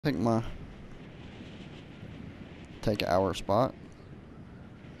Take our spot.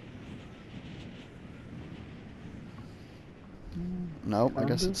 Nope, I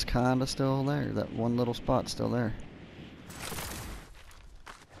guess it's kinda still there. That one little spot's still there.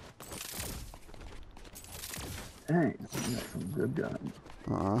 Dang, you got some good guns.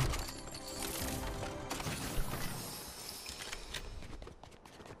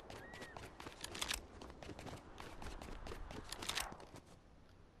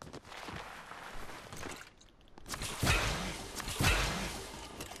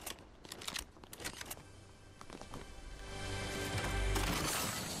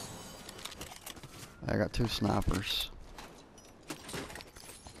 I got 2 snipers.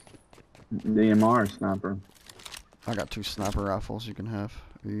 DMR sniper. I got 2 sniper rifles you can have.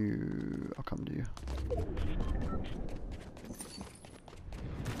 I'll come to you.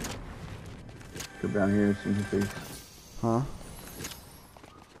 Go down here, see your face. Huh?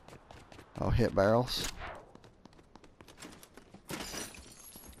 Oh, hit barrels.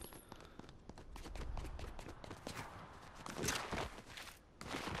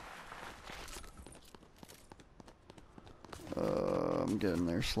 I'm getting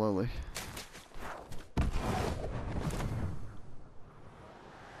there slowly.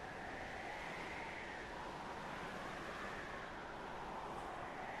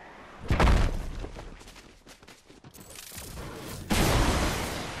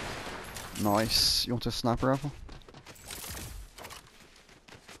 Nice. You want a sniper rifle?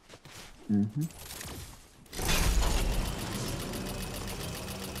 Mm-hmm.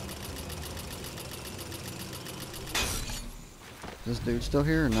 Is this dude still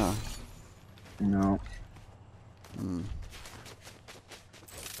here or no? No. Hmm.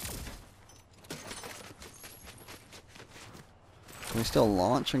 Can we still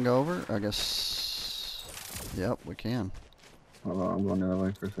launch and go over? I guess. Yep, we can. Hold on, I'm going the other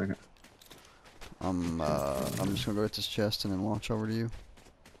way for a second. I'm just gonna go get this chest and then launch over to you.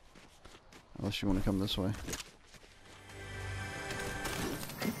 Unless you want to come this way.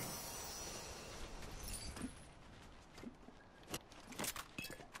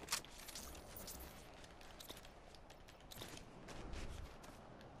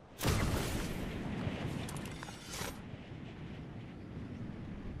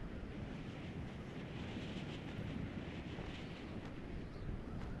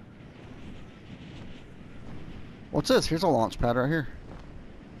 What's this? Here's a launch pad right here.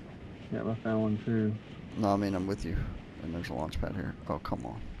 Yeah, I found one too. No, I mean I'm with you. And there's a launch pad here. Oh, come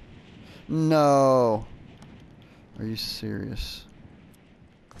on. No! Are you serious?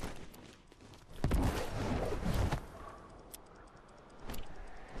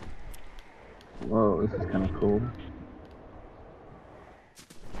 Whoa, this is kind of cool.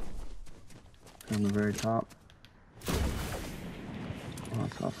 On the very top. Oh,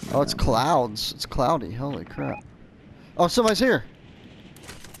 it's awesome. Oh, it's clouds. It's cloudy. Holy crap. Oh, somebody's here.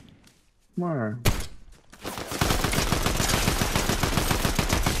 Where?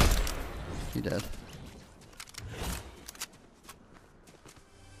 He dead.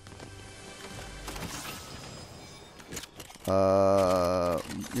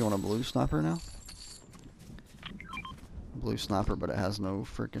 You want a blue sniper now? Blue sniper, but it has no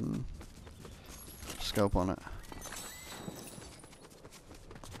freaking scope on it.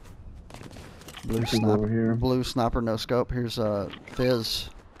 Blue sniper over here. Blue sniper, no scope. Here's Fizz.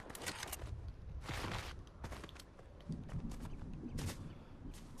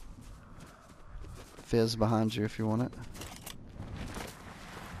 Fizz behind you if you want it.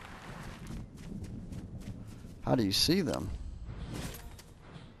 How do you see them?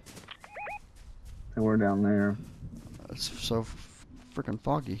 And we're down there. It's so freaking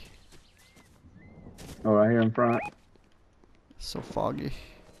foggy. Oh, right here in front. It's so foggy.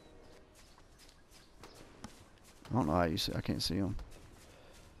 I don't know how you see. I can't see them.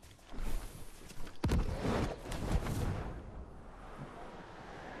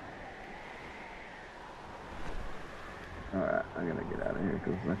 Alright, I gotta get out of here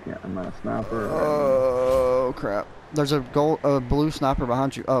because I can't. I'm not a sniper. Oh crap! There's a blue sniper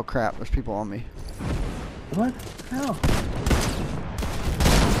behind you. Oh crap! There's people on me. What? How?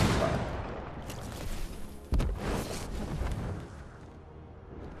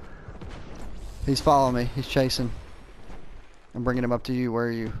 He's following me. He's chasing. I'm bringing him up to you. Where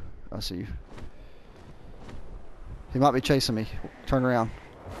are you? I see you. He might be chasing me. Turn around.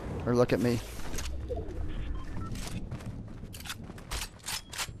 Or look at me.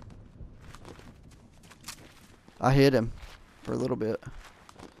 I hit him for a little bit.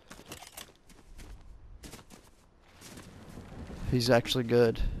 He's actually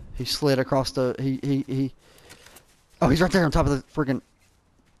good. He slid across the... He... Oh, he's right there on top of the friggin'...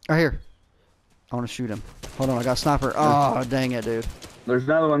 Right here. I want to shoot him. Hold on, I got a sniper. Oh, dang it, dude. There's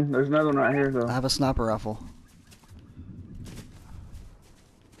another one. There's another one right here, though. I have a sniper rifle.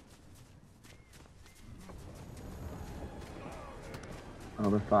 Oh,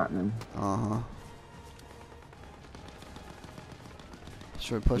 they're fighting him. Uh-huh.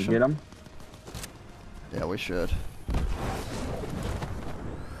 Should we push You him? get him? Yeah, we should.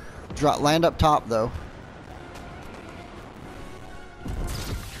 Land up top, though.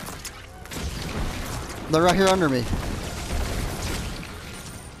 They're right here under me.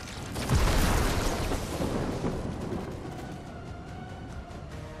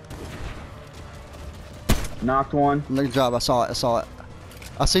 Knocked one. Good job. I saw it. I saw it.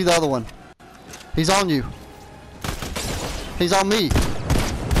 I see the other one. He's on you. He's on me.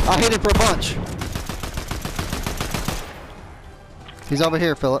 I hit him for a bunch. He's over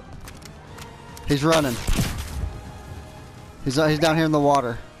here, Philip. He's running. He's down here in the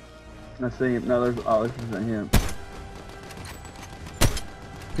water. I see him. No, there's. Oh, this isn't him.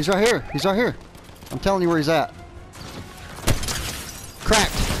 He's right here. He's right here. I'm telling you where he's at.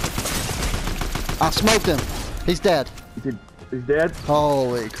 Cracked. I smoked him. He's dead. He's dead?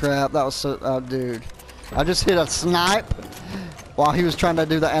 Holy crap. That was so... Oh, dude. I just hit a snipe while he was trying to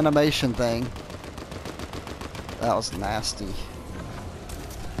do the animation thing. That was nasty.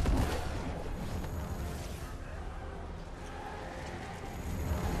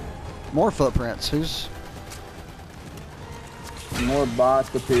 More footprints. Who's... More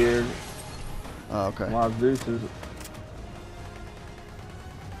bots appeared. Oh, okay. While Zeus is...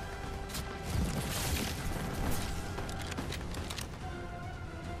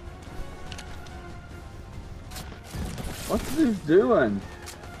 What's Zeus doing?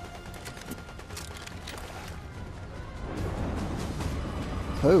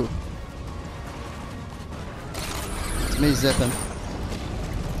 Who? It's me zipping.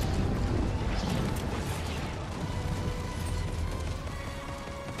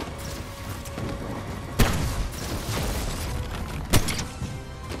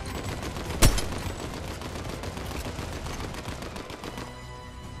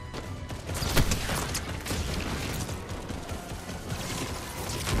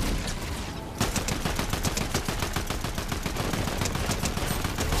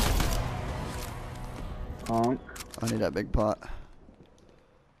 Honk. I need that big pot.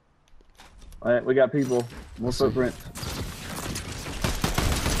 Alright, we got people. More Let's see. footprints.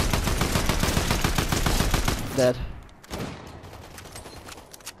 Dead.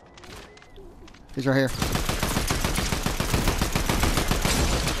 He's right here.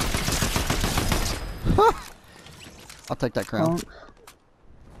 I'll take that crown. Honk.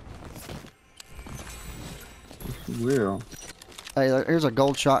 This is real. Hey, here's a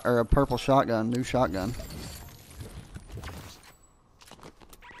gold shot or a purple shotgun, new shotgun.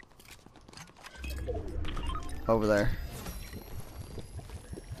 Over there.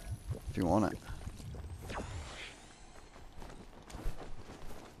 If you want it.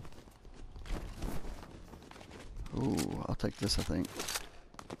 Ooh, I'll take this, I think.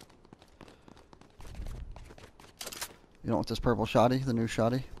 You don't want this purple shotty, the new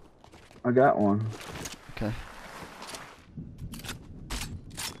shotty? I got one. Okay.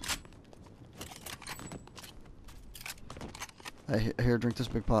 Hey, here, drink this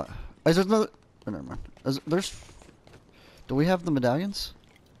big pot. Is there another? Oh, never mind. There's. Do we have the medallions?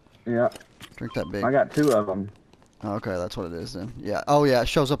 Yeah. Drink that big. I got two of them. Oh, okay, that's what it is then. Yeah. Oh yeah, it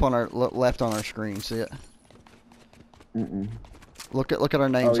shows up on our left on our screen. See it? Mm-mm. Look at our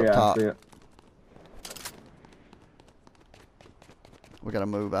names Oh, yeah, up top. I see it. We gotta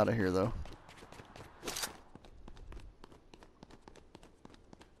move out of here though.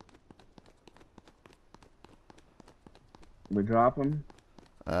 We drop them?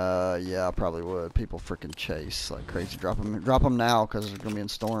 Yeah, I probably would. People freaking chase like crazy. Drop them now, cause they're gonna be in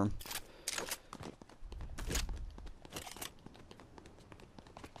storm.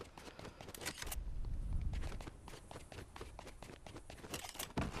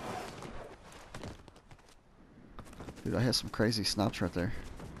 Dude, I had some crazy snipes right there.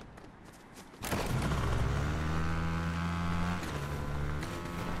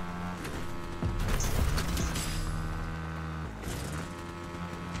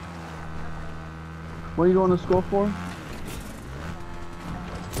 What are you going to school for?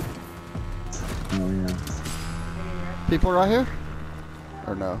 Oh, yeah. People right here?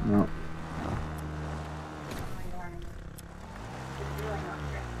 Or no? No.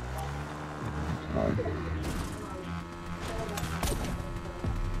 Sorry.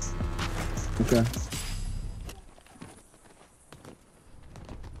 Okay.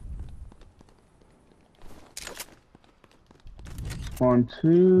 Spawn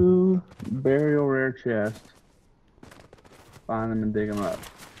 2 burial rare chests. Find them and dig them up.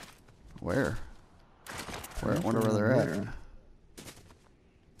 Where? I wonder where they're at.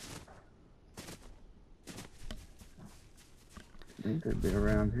 I think they'd be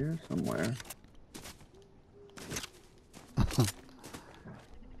around here somewhere.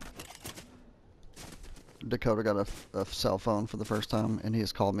 Dakota got a cell phone for the first time, and he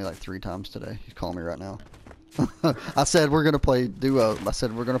has called me like 3 times today. He's calling me right now. I said we're gonna play duo. I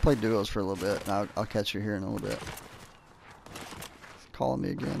said we're gonna play duos for a little bit, and I'll catch you here in a little bit. He's calling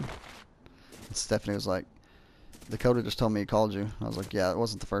me again. And Stephanie was like, Dakota just told me he called you. I was like, yeah, it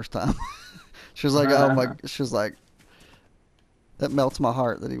wasn't the first time. She was like, oh my. She was like, that melts my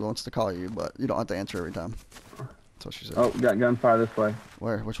heart that he wants to call you, but you don't have to answer every time. That's what she said. Oh, got gunfire this way.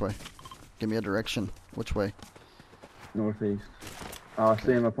 Where? Which way? Give me a direction. Which way? Northeast. Oh, I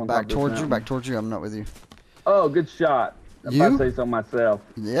see him up on top Back of this towards you. mountain. Back towards you. I'm not with you. Oh, good shot. If You? I say so myself.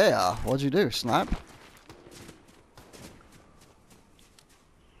 Yeah. What'd you do? Snipe?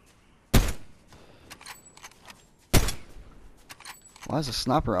 Why is a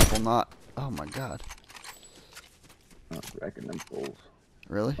sniper rifle not? Oh my god. Oh, wrecking them fools.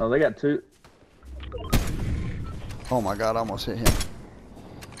 Really? Oh, they got 2. Oh my god, I almost hit him.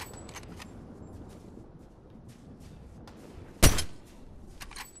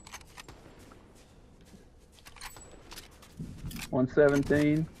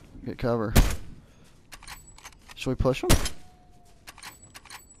 $117. Get cover. Should we push them?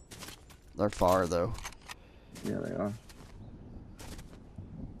 They're far though. Yeah, they are.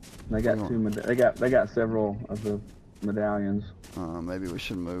 They got they got several of the medallions. Maybe we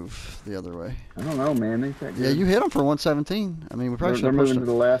should move the other way. I don't know, man. They take Yeah, you hit them for 117. I mean, we probably should they're have pushed moving to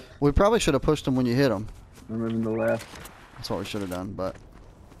the them. left. We probably should have pushed them when you hit them. They're moving to the left. That's what we should have done, but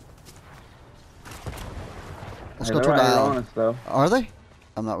let's Hey, go they're toward right the here island. on us, though. Are they?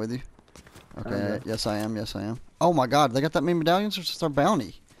 I'm not with you. Okay. Okay. Yes, I am. Yes, I am. Oh my God, they got that many medallions, or is this our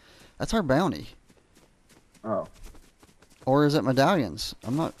bounty? That's our bounty. Oh. Or is it medallions?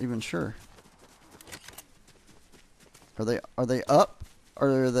 I'm not even sure. Are they up,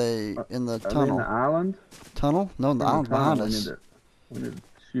 or are they in the Are they in tunnel? the island? Tunnel? No, the They're in island's tunnel. behind us. We need to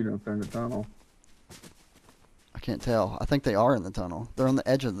shoot them if they're in the tunnel. I can't tell. I think they are in the tunnel. They're on the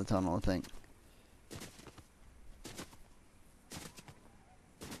edge of the tunnel, I think.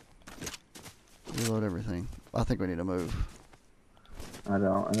 Reload everything. I think we need to move. I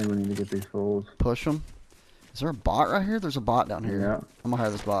don't. I think we need to get these fools. Push them. Is there a bot right here? There's a bot down here. Yeah. I'm gonna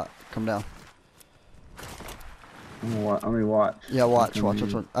hire this bot. Come down. Let me watch. Yeah, watch. Can Watch.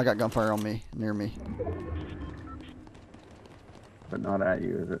 we- Watch. I got gunfire on me, near me. But not at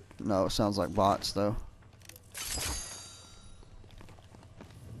you, is it? No, it sounds like bots though.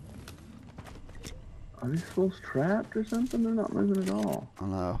 Are these fools trapped or something? They're not moving at all. I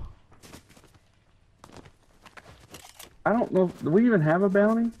know. I don't know. Do we even have a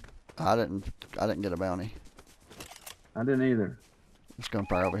bounty? I didn't get a bounty. I didn't either. There's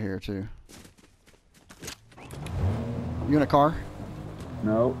gunfire over here too. You in a car?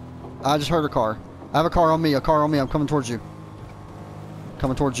 No. I just heard a car. I have a car on me. A car on me. I'm coming towards you.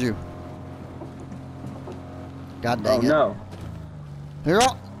 Coming towards you. God dang Oh it. no. They're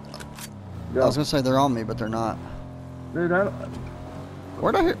all. Go. I was gonna say they're on me, but they're not. Dude, I don't,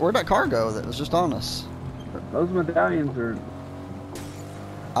 Where'd that car go that was just on us? those medallions are.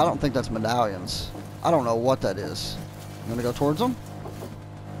 I don't think that's medallions. I don't know what that is. You wanna go towards them?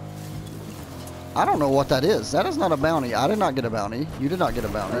 I don't know what that is. That is not a bounty. I did not get a bounty. You did not get a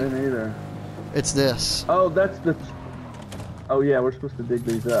I bounty. didn't either. It's this. Oh, that's the. Oh yeah, we're supposed to dig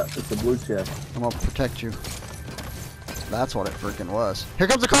these up. It's the blue chest. I'm gonna protect you. That's what it freaking was. Here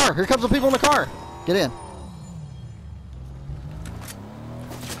comes the car! Here comes the people in the car! Get in.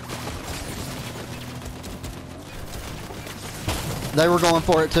 They were going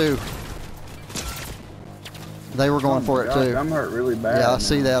for it too. They were going for it Gosh, too. I'm hurt really bad. Yeah, I now.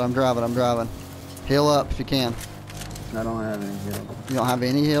 see that. I'm driving. Heal up if you can. I don't have any heals. You don't have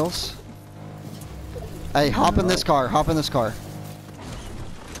any heals? Hey, hop in this car. Hop in this car.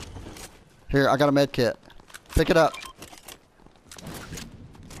 Here, I got a med kit. Pick it up.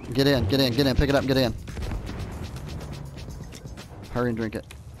 Get in. Pick it up and get in. Hurry and drink it.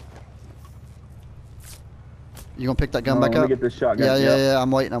 You gonna pick that gun back Let me up? get this shotgun. Yeah, Yep. yeah.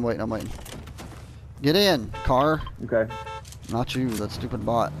 I'm waiting. Get in, car. Okay. Not you, that stupid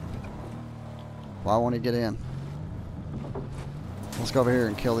bot. Why won't he get in? Let's go over here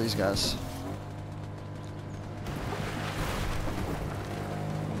and kill these guys.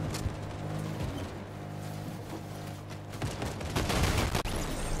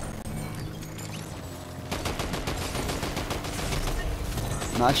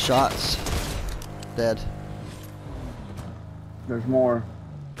 Nice shots. Dead. There's more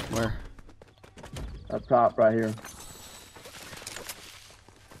Where? up top right here.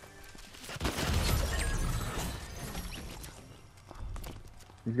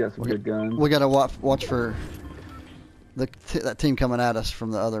 He's got some good guns. We gotta watch for that team coming at us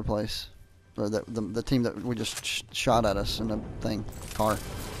from the other place, or the team that we just shot at us in the car.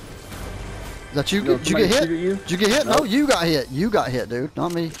 Is that you? Yo, Did you get hit? shoot at you? Did you get hit? Nope. No, you got hit. You got hit, dude.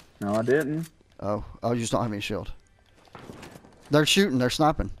 Not me. No, I didn't. Oh, you just don't have any shield. They're shooting. They're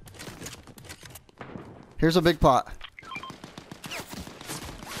sniping. Here's a big pot.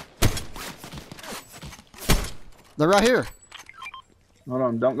 They're right here. Hold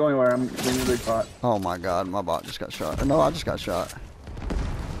on, don't go anywhere. I'm getting the big pot. Oh my god, my bot just got shot. No, I just got shot.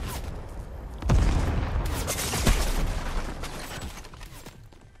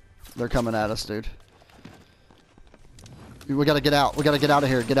 They're coming at us, dude. We gotta get out. We gotta get out of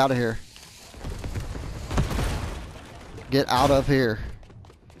here. Get out of here. Get out of here.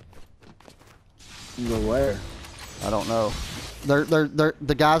 You go where? I don't know. They're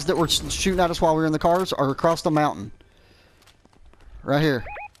the guys that were shooting at us while we were in the cars are across the mountain. Right here.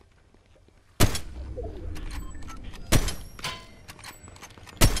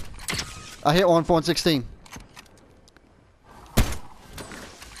 I hit one for 116.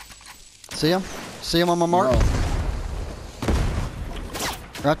 See him? See him on my mark? No.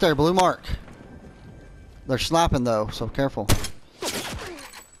 Right there, blue mark. They're sniping though, so careful.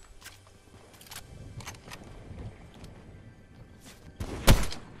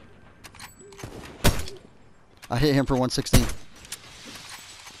 I hit him for 116.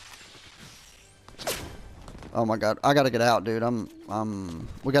 Oh my god, I gotta get out, dude.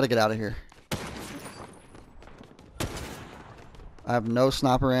 We gotta get out of here. I have no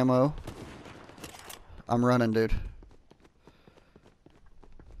sniper ammo. I'm running, dude.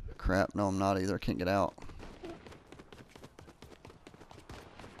 Crap, no I'm not either. I can't get out.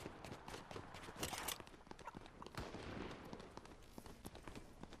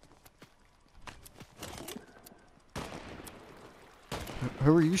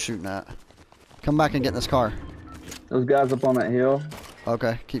 Who are you shooting at? Come back and get in this car. Those guys up on that hill.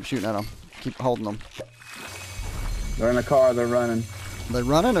 Okay, keep shooting at them. Keep holding them. They're in the car. They're running. They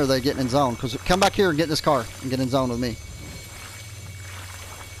running or are they getting in zone? Because come back here and get in this car and get in zone with me.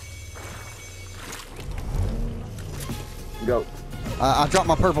 Go. I dropped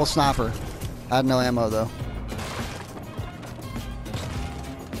my purple sniper. I had no ammo though.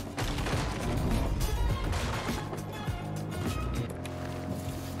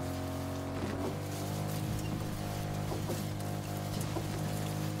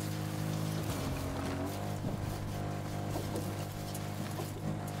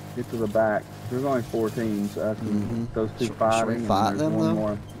 Get to the back. There's only 4 teams. Those two Should fighting. we fight and them there's one though?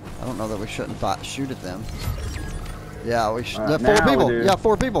 more. I don't know that we shouldn't shoot at them. Yeah, we should. Alright, 4 now we people. do. Yeah,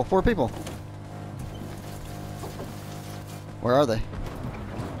 4 people. 4 people. Where are they?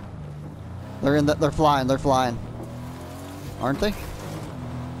 They're in. They're flying. They're flying. Aren't they?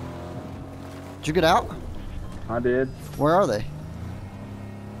 Did you get out? I did. Where are they?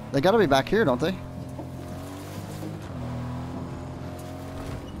 They got to be back here, don't they?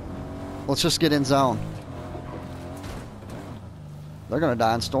 Let's just get in zone. They're gonna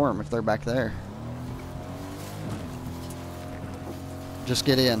die in storm if they're back there. Just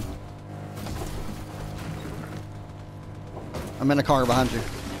get in. I'm in a car behind you.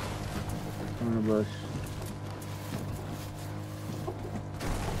 I'm in the bush.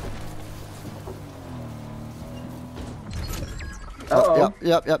 Uh-oh.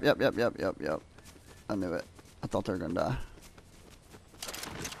 Yep. I knew it. I thought they were gonna die.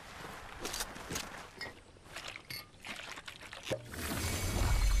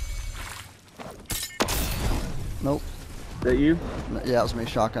 Nope. Is that you? Yeah, it was me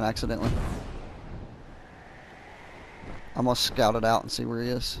shotgun accidentally. I'm gonna scout it out and see where he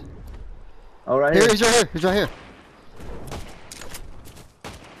is. Oh, right Here, here. he's right here. He's right here.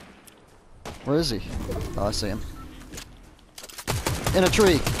 Where is he? Oh, I see him. In a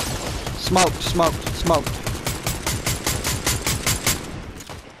tree. Smoke.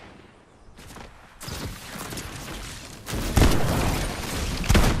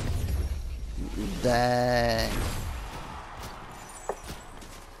 Dang.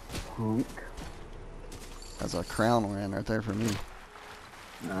 Honk. That's a crown win right there for me.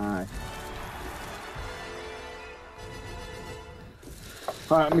 Nice.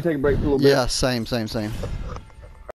 Alright, let me take a break for a little bit. Yeah, same.